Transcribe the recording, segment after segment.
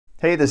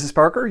Hey, this is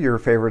Parker, your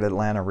favorite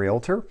Atlanta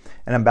realtor,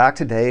 and I'm back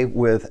today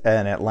with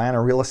an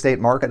Atlanta real estate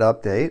market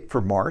update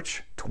for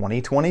March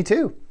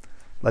 2022.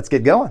 Let's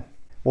get going.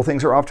 Well,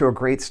 things are off to a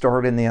great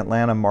start in the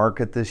Atlanta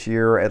market this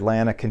year.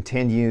 Atlanta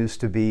continues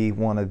to be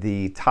one of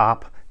the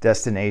top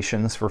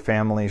destinations for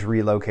families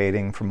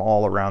relocating from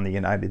all around the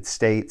United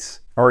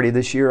States. Already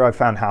this year, I've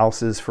found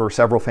houses for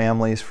several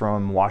families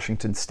from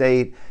Washington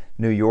State,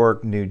 New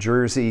York, New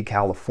Jersey,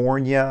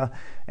 California,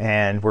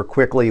 and we're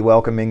quickly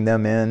welcoming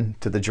them in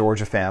to the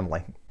Georgia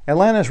family.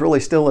 Atlanta is really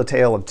still a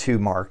tale of two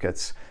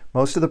markets.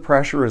 Most of the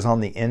pressure is on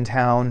the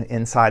in-town,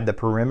 inside the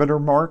perimeter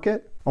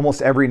market.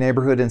 Almost every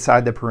neighborhood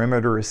inside the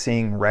perimeter is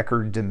seeing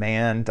record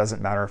demand.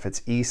 Doesn't matter if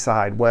it's east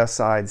side, west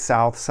side,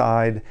 south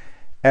side.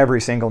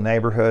 Every single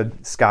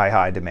neighborhood,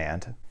 sky-high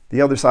demand.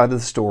 The other side of the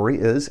story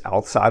is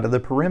outside of the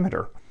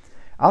perimeter.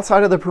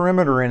 Outside of the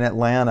perimeter in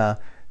Atlanta,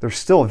 there's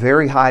still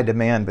very high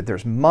demand, but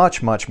there's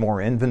much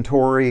more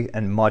inventory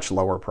and much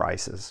lower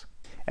prices.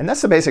 And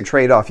that's the basic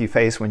trade-off you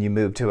face when you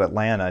move to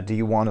Atlanta. Do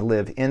you want to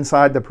live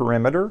inside the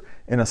perimeter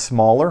in a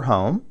smaller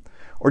home,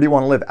 or do you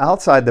want to live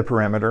outside the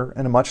perimeter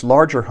in a much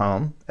larger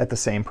home at the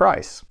same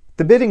price?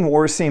 The bidding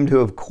wars seem to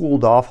have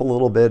cooled off a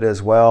little bit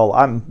as well.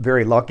 I'm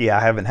very lucky I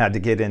haven't had to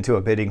get into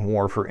a bidding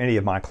war for any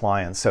of my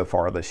clients so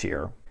far this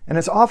year. And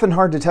it's often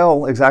hard to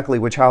tell exactly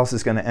which house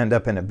is going to end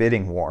up in a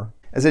bidding war.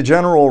 As a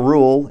general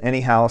rule,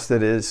 any house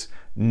that is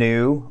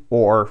new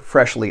or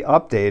freshly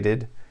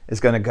updated is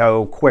going to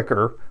go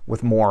quicker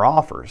with more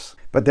offers.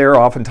 But there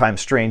are oftentimes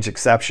strange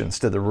exceptions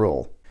to the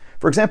rule.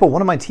 For example,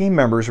 one of my team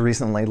members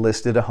recently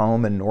listed a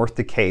home in North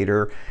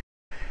Decatur.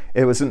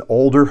 It was an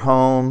older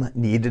home,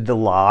 needed a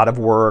lot of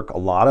work, a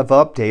lot of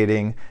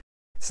updating.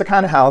 It's the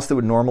kind of house that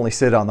would normally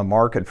sit on the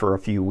market for a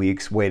few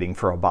weeks waiting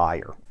for a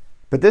buyer.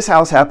 But this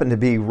house happened to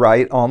be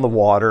right on the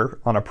water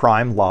on a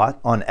prime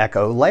lot on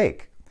Echo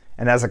Lake.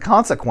 And as a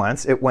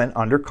consequence, it went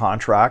under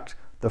contract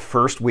the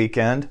first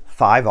weekend,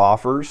 5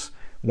 offers,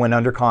 went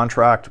under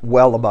contract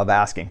well above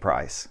asking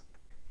price.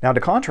 Now to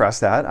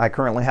contrast that, I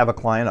currently have a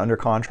client under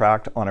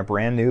contract on a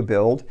brand new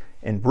build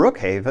in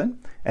Brookhaven,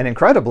 and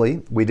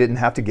incredibly, we didn't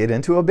have to get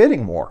into a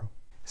bidding war.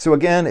 So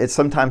again, it's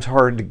sometimes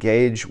hard to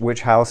gauge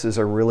which houses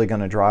are really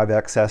going to drive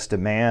excess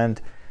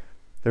demand.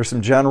 There's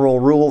some general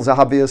rules,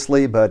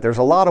 obviously, but there's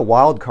a lot of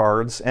wild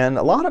cards, and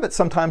a lot of it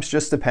sometimes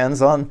just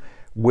depends on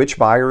which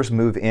buyers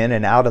move in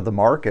and out of the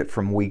market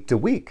from week to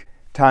week.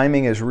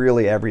 Timing is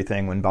really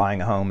everything when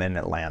buying a home in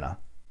Atlanta.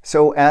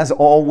 So as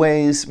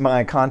always,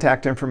 my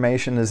contact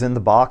information is in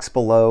the box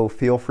below.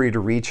 Feel free to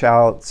reach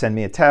out, send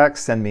me a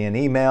text, send me an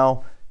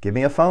email, give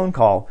me a phone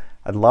call.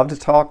 I'd love to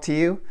talk to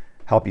you,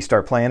 help you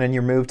start planning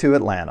your move to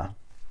Atlanta.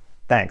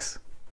 Thanks.